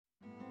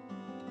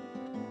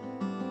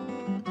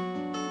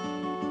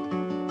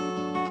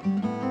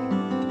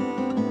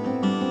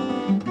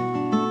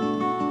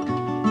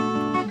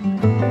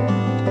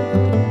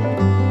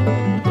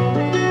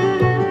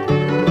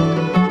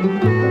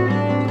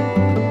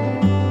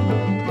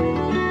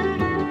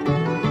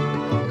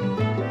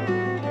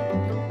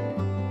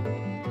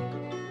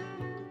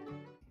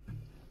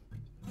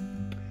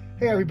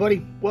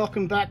everybody,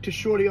 welcome back to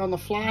Shorty on the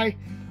Fly.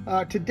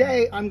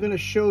 Today I'm going to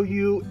show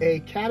you a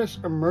Caddis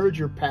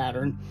Emerger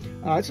pattern.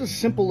 It's a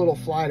simple little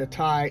fly to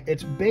tie.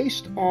 It's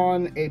based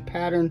on a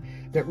pattern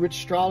that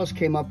Rich Stralis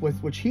came up with,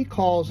 which he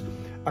calls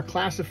a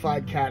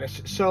classified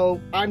caddis. So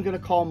I'm going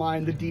to call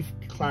mine the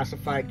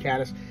Declassified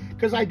Caddis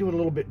because I do it a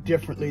little bit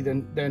differently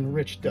than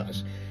Rich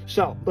does.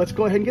 So let's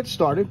go ahead and get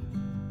started.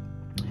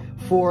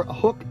 For a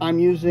hook, I'm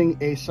using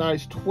a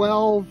size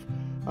 12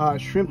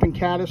 shrimp and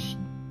caddis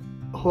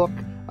hook.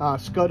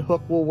 Scud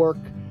hook will work.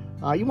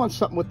 You want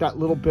something with that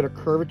little bit of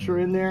curvature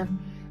in there.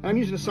 And I'm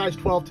using a size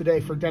 12 today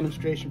for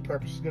demonstration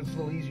purposes because it's a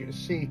little easier to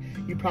see.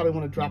 You probably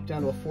want to drop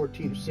down to a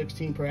 14 or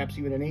 16, perhaps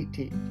even an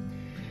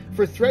 18.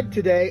 For thread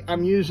today,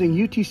 I'm using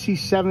UTC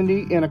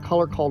 70 in a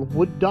color called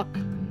Wood Duck.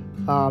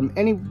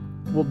 Any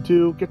will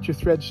do. Get your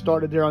thread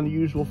started there on the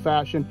usual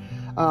fashion.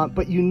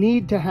 But you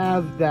need to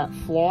have that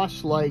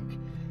floss-like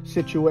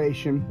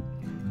situation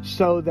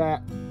so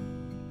that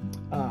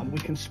we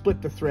can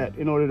split the thread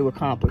in order to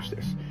accomplish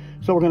this.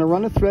 So we're going to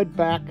run the thread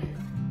back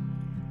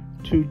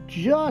to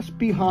just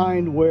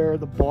behind where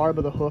the barb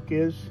of the hook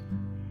is.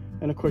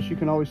 And of course you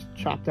can always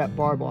chop that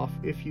barb off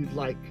if you'd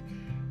like.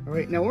 All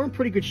right, now we're in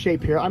pretty good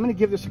shape here. I'm going to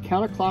give this a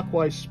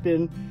counterclockwise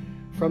spin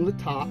from the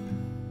top.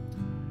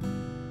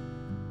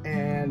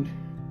 And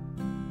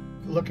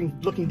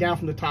looking down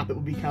from the top, it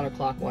will be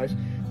counterclockwise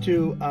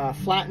to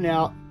flatten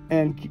out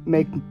and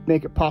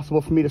make it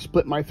possible for me to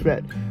split my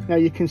thread. Now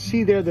you can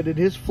see there that it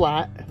is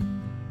flat,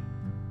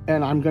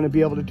 and I'm going to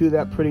be able to do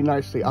that pretty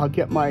nicely. I'll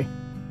get my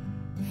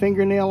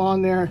fingernail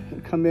on there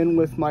and come in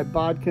with my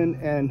bodkin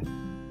and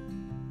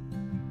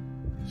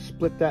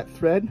split that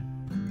thread.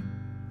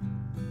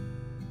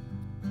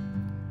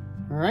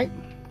 All right,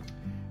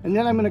 and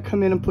then I'm going to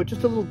come in and put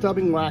just a little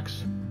dubbing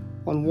wax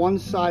on one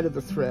side of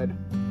the thread,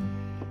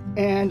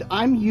 and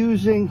I'm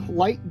using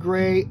light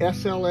gray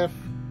SLF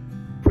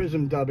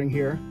prism dubbing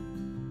here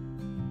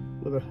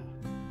with a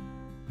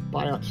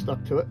buyout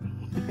stuck to it.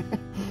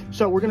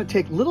 So we're going to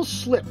take little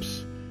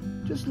slips,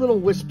 just little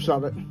wisps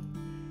of it,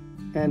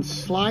 and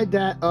slide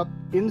that up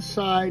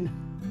inside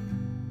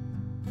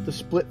the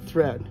split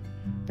thread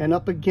and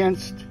up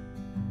against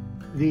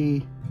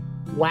the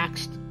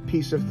waxed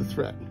piece of the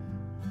thread.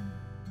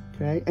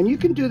 Okay, and you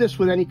can do this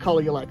with any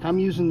color you like. I'm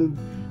using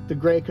the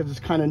gray because it's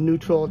kind of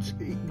neutral. It's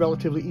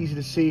relatively easy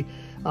to see.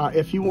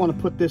 If you want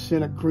to put this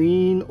in a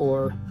green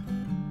or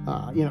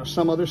you know,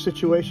 some other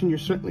situation, you're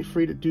certainly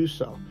free to do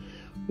so.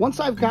 Once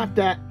I've got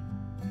that,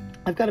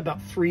 I've got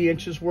about 3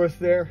 inches worth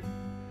there.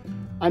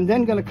 I'm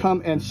then going to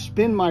come and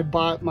spin my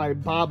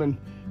bobbin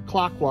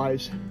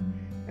clockwise,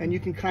 and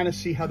you can kind of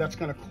see how that's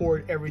going to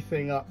cord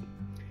everything up.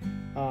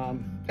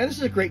 And this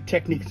is a great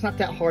technique. It's not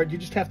that hard. You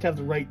just have to have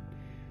the right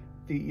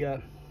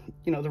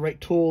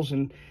tools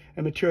and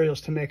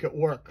materials to make it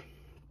work.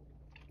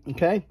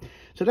 Okay,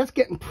 so that's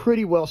getting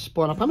pretty well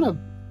spun up. I'm going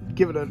to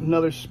give it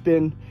another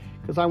spin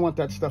because I want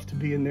that stuff to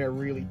be in there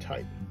really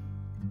tight.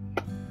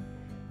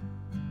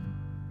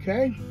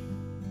 Okay,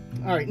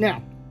 all right,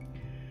 now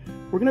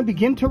we're going to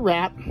begin to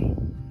wrap,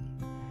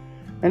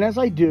 and as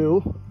I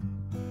do,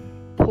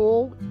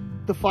 pull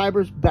the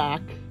fibers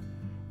back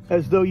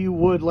as though you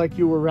would like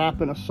you were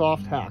wrapping a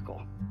soft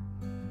hackle.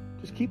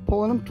 Just keep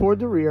pulling them toward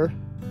the rear.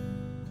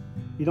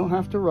 You don't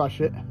have to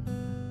rush it.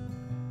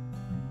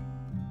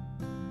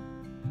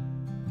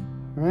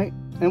 All right,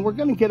 and we're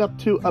going to get up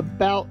to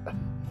about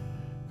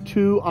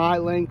 2 eye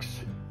lengths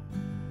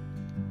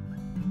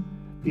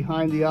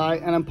behind the eye,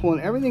 and I'm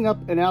pulling everything up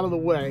and out of the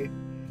way.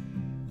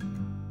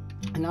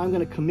 And now I'm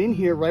going to come in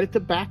here right at the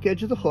back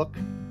edge of the hook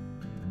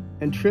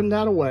and trim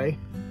that away.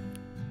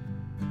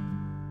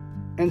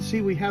 And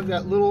see, we have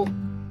that little,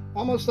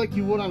 almost like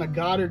you would on a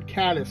Goddard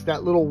caddis,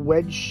 that little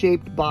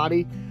wedge-shaped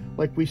body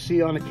like we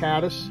see on a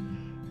caddis.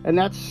 And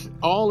that's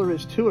all there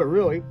is to it,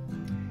 really.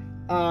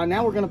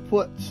 Now we're going to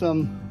put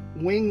some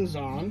wings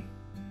on.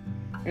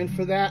 And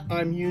for that,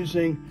 I'm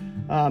using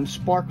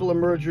Sparkle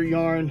Emerger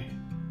yarn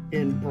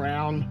in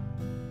brown.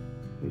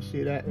 You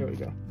see that? There we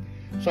go.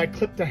 So I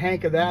clipped the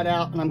hank of that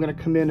out, and I'm going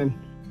to come in and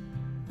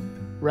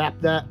wrap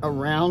that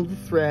around the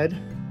thread,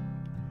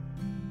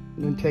 and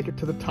then take it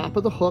to the top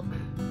of the hook.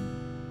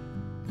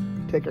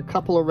 Take a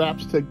couple of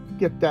wraps to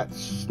get that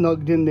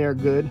snugged in there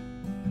good.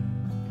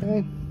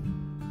 Okay.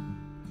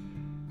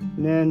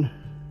 And then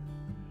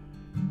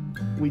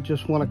we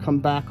just want to come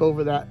back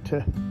over that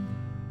to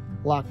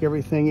lock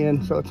everything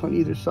in so it's on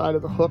either side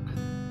of the hook.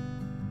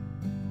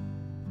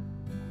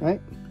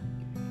 Right?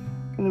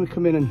 And then we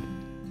come in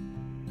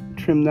and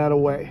trim that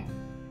away.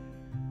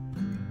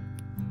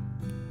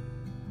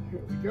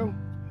 Here we go.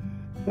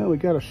 Now we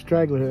got a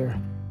straggler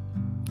there.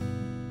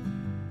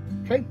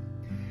 Okay.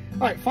 All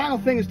right, final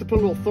thing is to put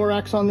a little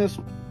thorax on this.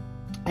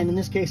 And in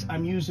this case,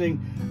 I'm using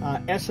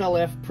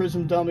SLF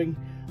prism dubbing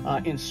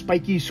in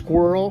Spiky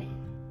Squirrel.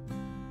 I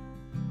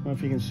don't know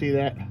if you can see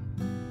that.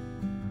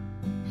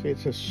 See, it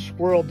says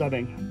squirrel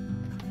dubbing.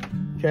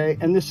 Okay,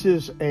 and this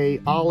is a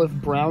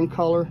olive brown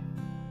color.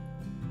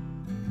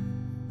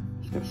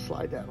 Just gonna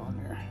slide that on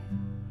there.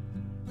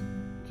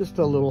 Just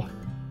a little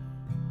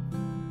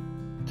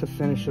to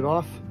finish it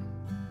off.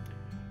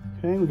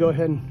 Okay, we go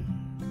ahead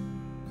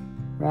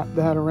and wrap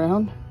that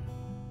around.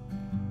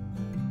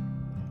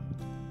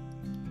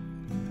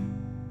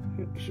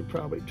 Should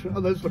probably trim.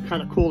 Oh, those look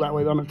kind of cool that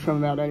way, but I'm going to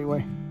trim them out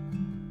anyway.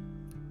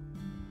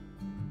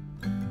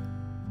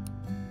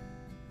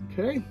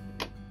 Okay,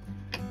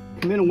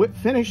 come in and whip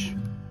finish,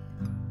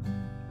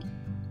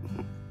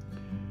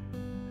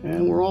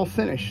 and we're all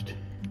finished.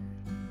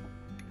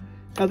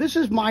 Now this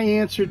is my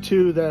answer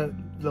to the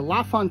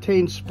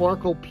LaFontaine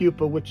Sparkle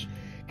Pupa, which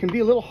can be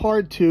a little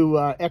hard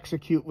to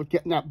execute with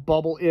getting that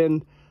bubble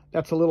in.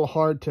 That's a little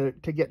hard to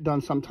get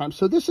done sometimes.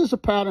 So this is a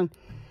pattern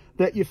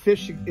that you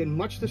fish in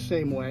much the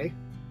same way.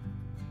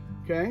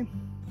 Okay,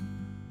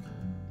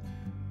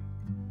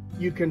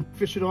 you can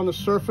fish it on the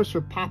surface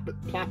or plop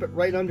it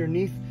right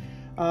underneath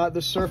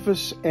the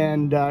surface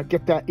and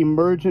get that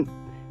emergent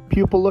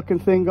pupa looking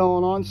thing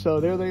going on. So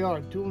there they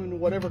are, doing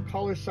whatever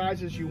color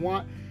sizes you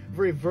want.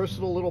 Very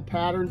versatile little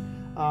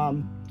pattern.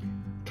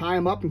 Tie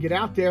them up and get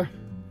out there.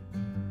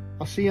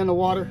 I'll see you on the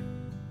water.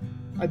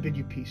 I bid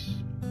you peace.